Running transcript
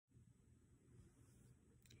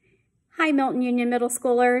Hi, Milton-Union middle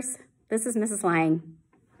schoolers. This is Mrs. Lange.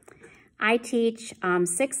 I teach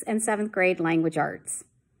 6th and 7th grade language arts.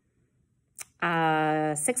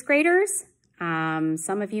 6th graders,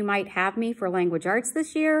 some of you might have me for language arts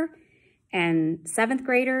this year, and 7th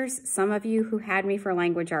graders, some of you who had me for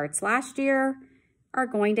language arts last year are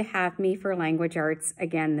going to have me for language arts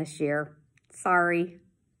again this year. Sorry.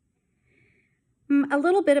 A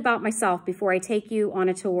little bit about myself before I take you on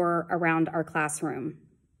a tour around our classroom.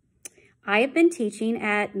 I have been teaching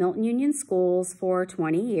at Milton-Union schools for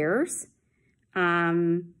 20 years.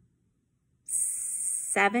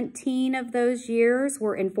 17 of those years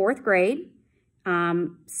were in 4th grade.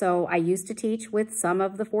 So I used to teach with some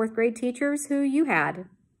of the 4th grade teachers who you had.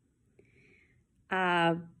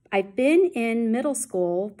 I've been in middle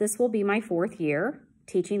school. This will be my 4th year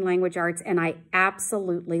teaching language arts, and I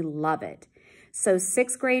absolutely love it. So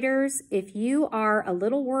 6th graders, if you are a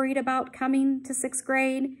little worried about coming to 6th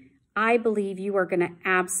grade, I believe you are going to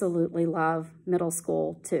absolutely love middle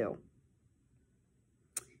school too.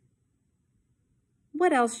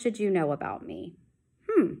 What else should you know about me?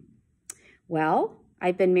 Well,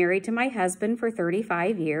 I've been married to my husband for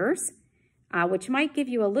 35 years, which might give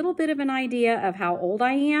you a little bit of an idea of how old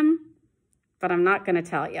I am, but I'm not going to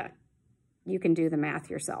tell you. You can do the math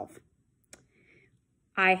yourself.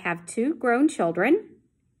 I have 2 grown children.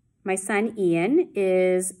 My son Ian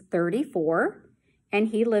is 34, and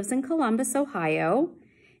he lives in Columbus, Ohio,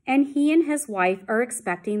 and he and his wife are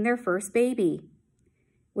expecting their first baby,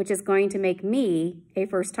 which is going to make me a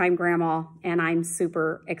first-time grandma, and I'm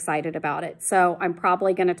super excited about it. So I'm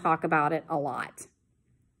probably going to talk about it a lot.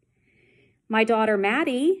 My daughter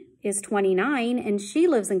Maddie is 29, and she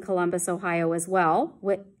lives in Columbus, Ohio as well,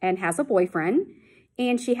 and has a boyfriend,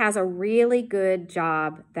 and she has a really good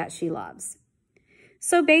job that she loves.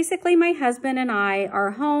 So basically, my husband and I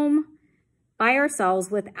are home by ourselves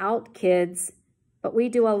without kids, but we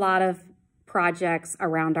do a lot of projects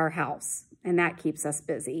around our house, and that keeps us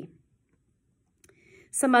busy.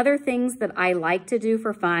 Some other things that I like to do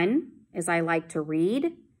for fun is I like to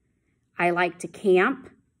read, I like to camp,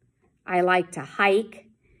 I like to hike,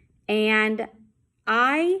 and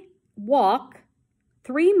I walk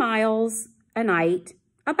 3 miles a night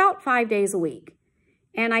about 5 days a week.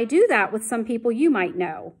 And I do that with some people you might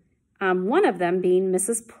know, one of them being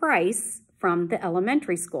Mrs. Price from the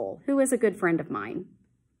elementary school, who is a good friend of mine.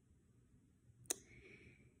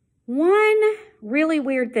 One really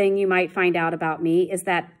weird thing you might find out about me is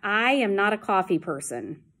that I am not a coffee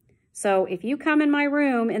person. So if you come in my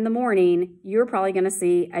room in the morning, you're probably going to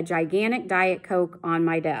see a gigantic Diet Coke on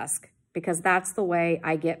my desk because that's the way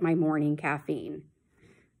I get my morning caffeine.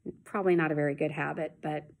 Probably not a very good habit,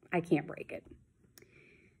 but I can't break it.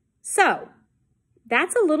 So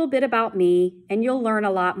that's a little bit about me, and you'll learn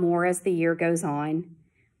a lot more as the year goes on.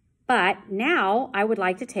 But now I would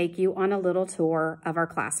like to take you on a little tour of our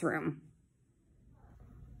classroom.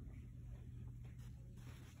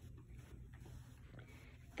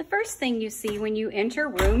 The first thing you see when you enter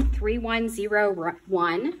room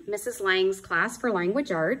 3101, Mrs. Lange's class for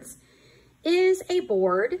language arts, is a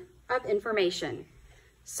board of information.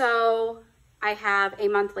 So I have a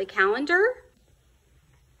monthly calendar,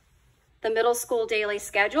 the middle school daily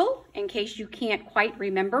schedule, in case you can't quite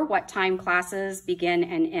remember what time classes begin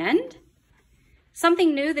and end.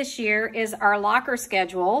 Something new this year is our locker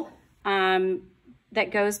schedule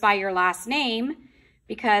that goes by your last name,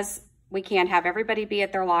 because we can't have everybody be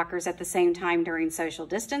at their lockers at the same time during social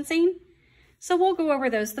distancing. So we'll go over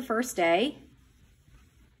those the first day.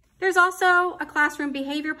 There's also a classroom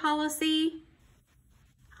behavior policy,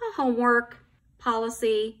 a homework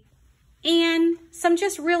policy, and some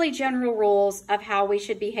just really general rules of how we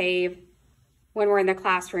should behave when we're in the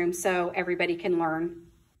classroom so everybody can learn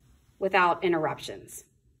without interruptions.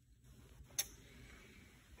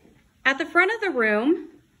 At the front of the room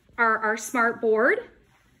are our smart board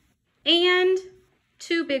and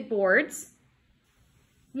 2 big boards.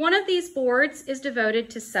 One of these boards is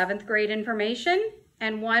devoted to 7th grade information,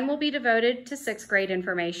 and one will be devoted to 6th grade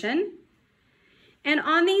information. And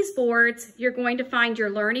on these boards, you're going to find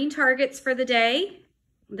your learning targets for the day.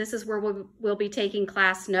 This is where we'll be taking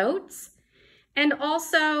class notes. And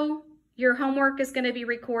also, your homework is going to be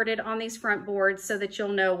recorded on these front boards so that you'll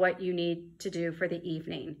know what you need to do for the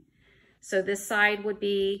evening. So this side would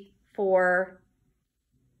be for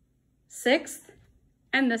 6th,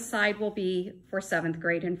 and this side will be for 7th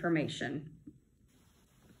grade information.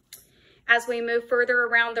 As we move further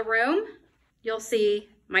around the room, you'll see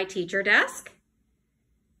my teacher desk.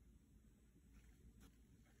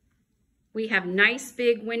 We have nice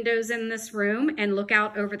big windows in this room and look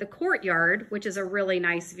out over the courtyard, which is a really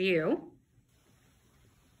nice view.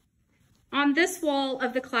 On this wall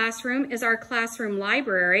of the classroom is our classroom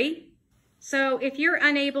library. So if you're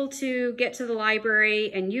unable to get to the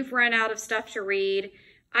library and you've run out of stuff to read,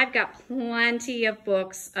 I've got plenty of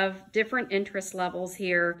books of different interest levels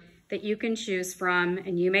here that you can choose from,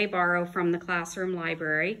 and you may borrow from the classroom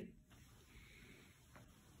library.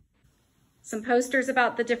 Some posters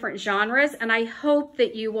about the different genres, and I hope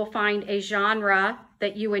that you will find a genre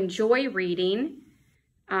that you enjoy reading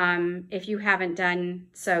if you haven't done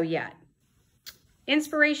so yet.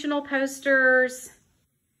 Inspirational posters.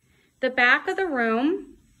 The back of the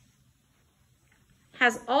room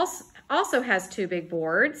also has two big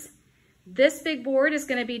boards. This big board is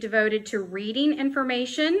going to be devoted to reading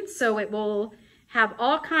information, so it will have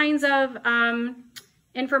all kinds of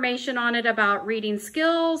information on it about reading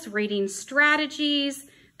skills, reading strategies,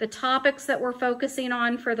 the topics that we're focusing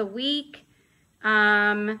on for the week,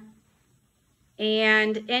 and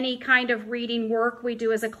any kind of reading work we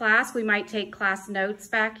do as a class. We might take class notes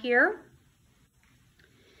back here.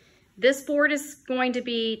 This board is going to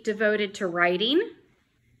be devoted to writing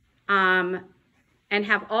and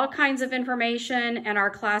have all kinds of information and our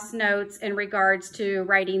class notes in regards to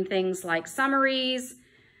writing things like summaries,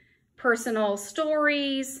 personal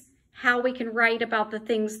stories, how we can write about the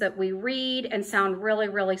things that we read and sound really,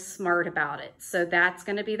 really smart about it. So that's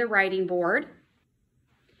going to be the writing board.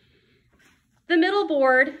 The middle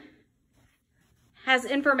board has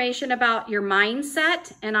information about your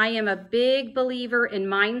mindset, and I am a big believer in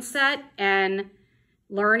mindset and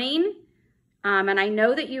learning. And I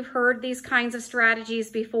know that you've heard these kinds of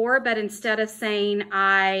strategies before, but instead of saying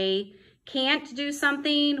I can't do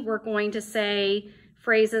something, we're going to say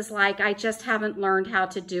phrases like I just haven't learned how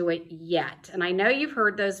to do it yet. And I know you've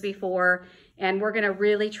heard those before, and we're going to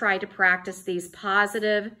really try to practice these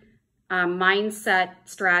positive mindset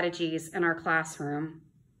strategies in our classroom.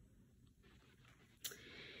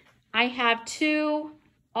 I have two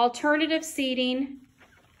alternative seating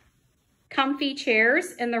comfy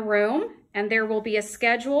chairs in the room, and there will be a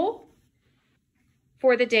schedule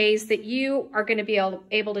for the days that you are going to be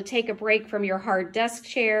able to take a break from your hard desk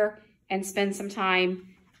chair and spend some time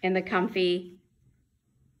in the comfy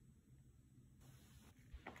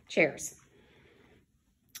chairs.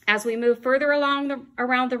 As we move further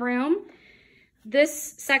around the room,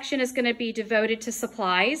 this section is going to be devoted to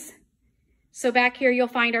supplies. So back here, you'll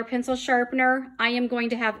find our pencil sharpener. I am going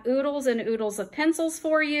to have oodles and oodles of pencils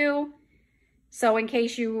for you. So in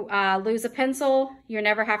case you lose a pencil, you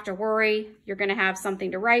never have to worry. You're going to have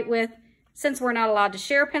something to write with. Since we're not allowed to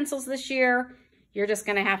share pencils this year, you're just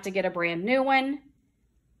going to have to get a brand new one.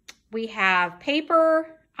 We have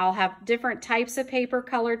paper. I'll have different types of paper,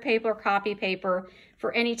 colored paper, copy paper,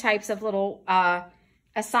 for any types of little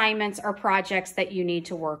assignments or projects that you need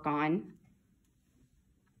to work on.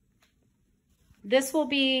 This will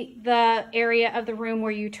be the area of the room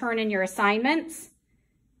where you turn in your assignments.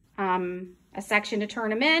 A section to turn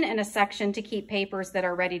them in and a section to keep papers that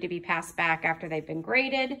are ready to be passed back after they've been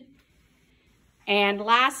graded. And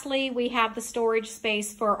lastly, we have the storage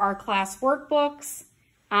space for our class workbooks,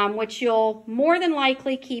 which you'll more than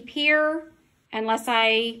likely keep here unless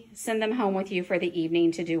I send them home with you for the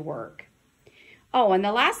evening to do work. Oh, and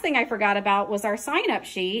the last thing I forgot about was our sign-up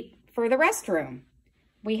sheet for the restroom.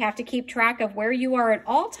 We have to keep track of where you are at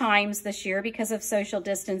all times this year because of social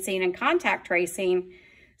distancing and contact tracing.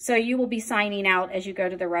 So you will be signing out as you go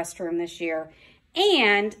to the restroom this year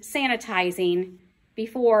and sanitizing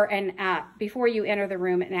before you enter the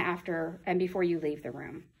room and after and before you leave the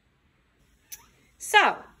room.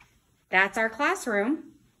 So that's our classroom.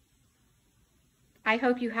 I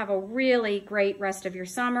hope you have a really great rest of your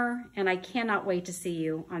summer, and I cannot wait to see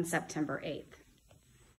you on September 8th.